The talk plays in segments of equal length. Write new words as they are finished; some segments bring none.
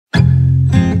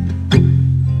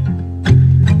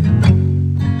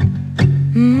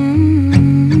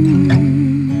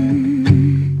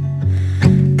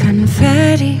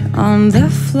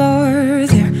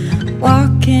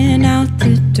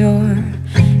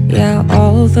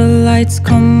the lights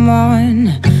come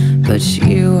on, but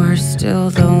you are still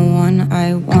the one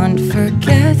I want.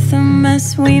 Forget the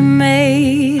mess we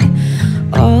made,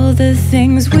 all the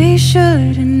things we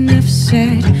shouldn't have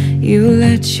said. You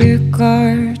let your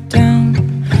guard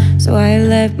down, so I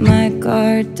let my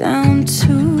guard down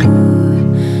too.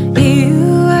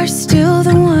 You are still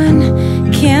the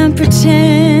one, can't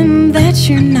pretend that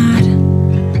you're not.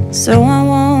 So I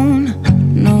won't,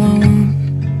 no I won't.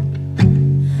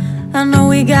 I know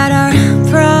we got our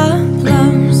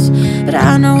problems, but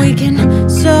I know we can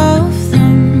solve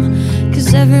them,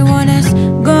 'cause everyone has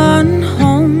gone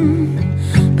home.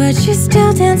 But you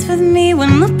still dance with me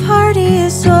when the party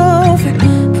is over.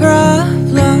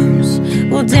 Problems,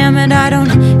 well damn it I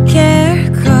don't care,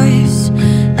 'cause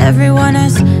everyone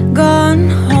has gone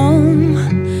home.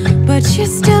 But you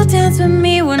still dance with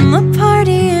me when the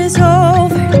party is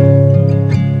over.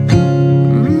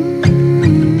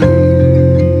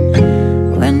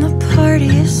 When the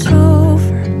party is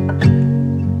over.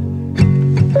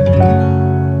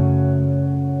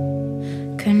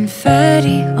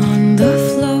 Confetti on the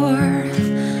floor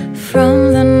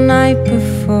from the night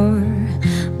before,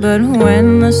 but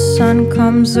when the sun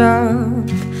comes up,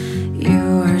 you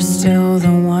are still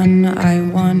the one I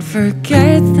want.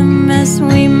 Forget the mess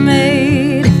we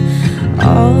made,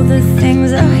 all the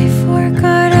things I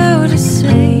forgot how to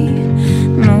say.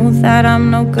 Know that I'm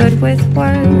no good with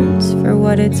words, for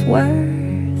what it's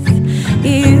worth.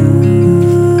 You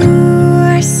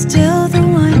are still the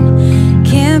one,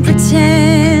 can't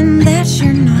pretend that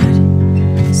you're not.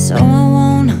 So I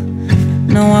won't,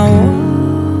 no I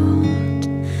won't.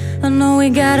 I know we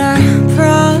got our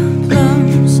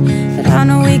problems, but I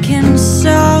know we can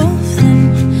solve them,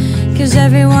 'cause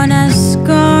everyone has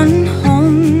gone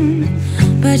home.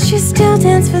 But you still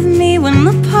dance with me when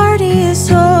the party is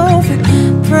over.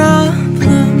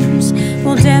 Problems,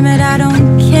 well damn it I don't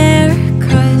care,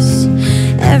 'cause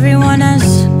everyone has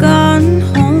gone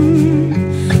home.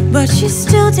 But you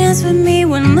still dance with me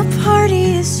when the party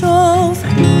is over.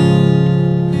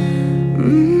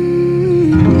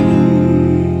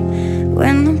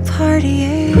 When the party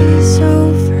is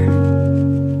over.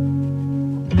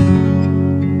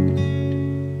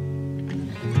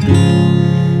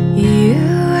 You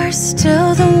are still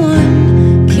the one,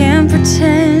 can't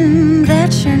pretend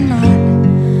that you're not.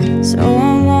 So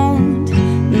I won't,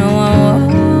 no I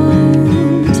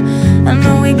won't. I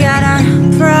know we got our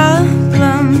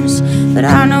problems, but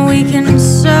I know we can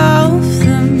solve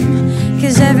them,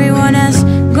 'cause everyone has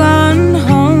gone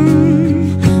home.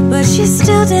 But you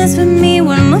still dance with me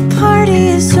when the party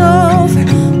is over.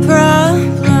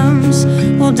 Problems,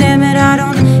 well damn it I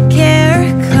don't care,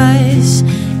 'cause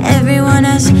everyone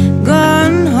has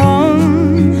gone home.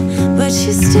 But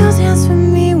you still dance with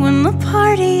me when the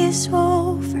party is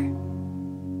over.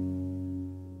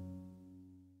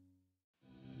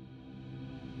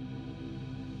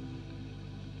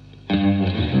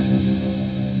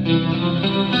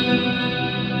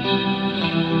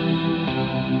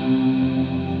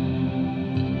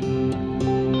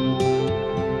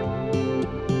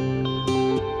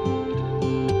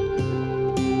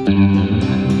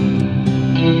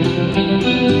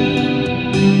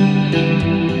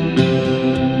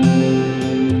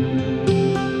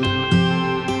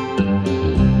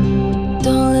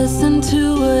 Don't listen to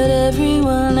what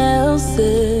everyone else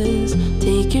says.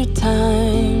 Take your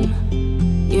time,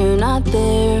 you're not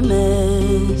their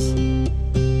mess.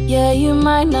 Yeah, you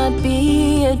might not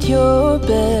be at your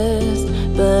best,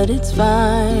 but it's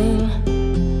fine.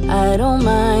 I don't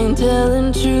mind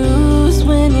telling truths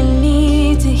when you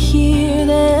need to hear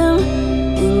them,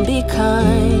 and be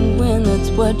kind when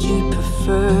that's what you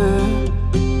prefer.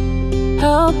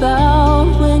 How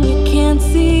about when you can't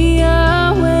see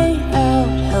a way out,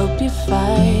 help you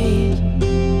fight,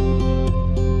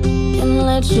 and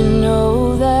let you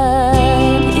know that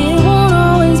it won't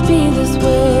always be this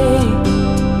way.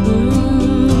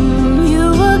 You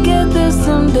will get there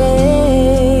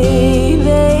someday,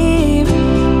 babe.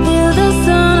 Feel the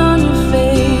sun on your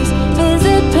face,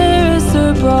 visit Paris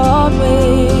or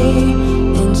Broadway,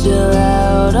 and chill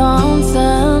out on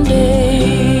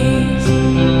Sundays.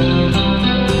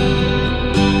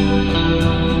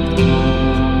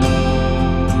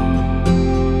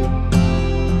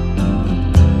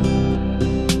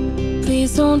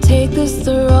 Please don't take this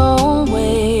the wrong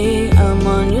way, I'm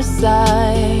on your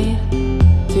side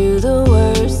through the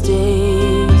worst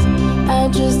days. I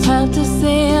just have to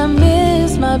say I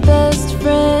miss my best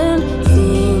friend,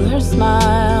 seeing her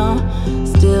smile.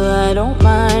 Still I don't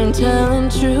mind telling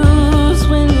truths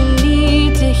when you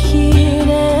need to hear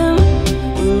them,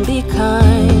 and be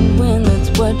kind when that's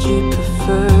what you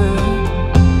prefer.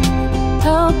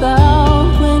 How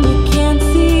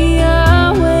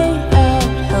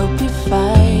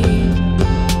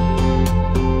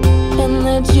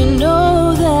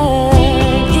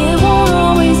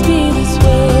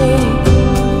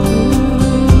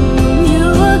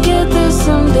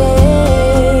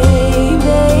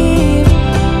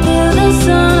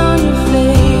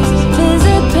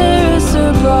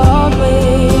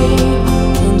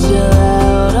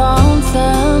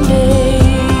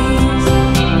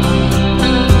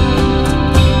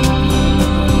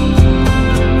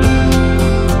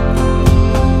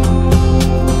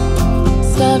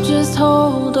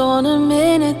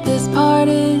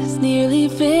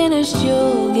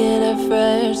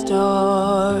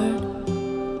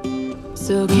start.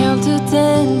 So count to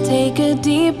 10, take a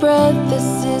deep breath.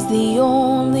 This is the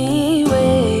only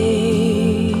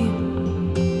way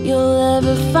you'll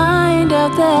ever find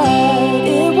out that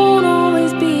it won't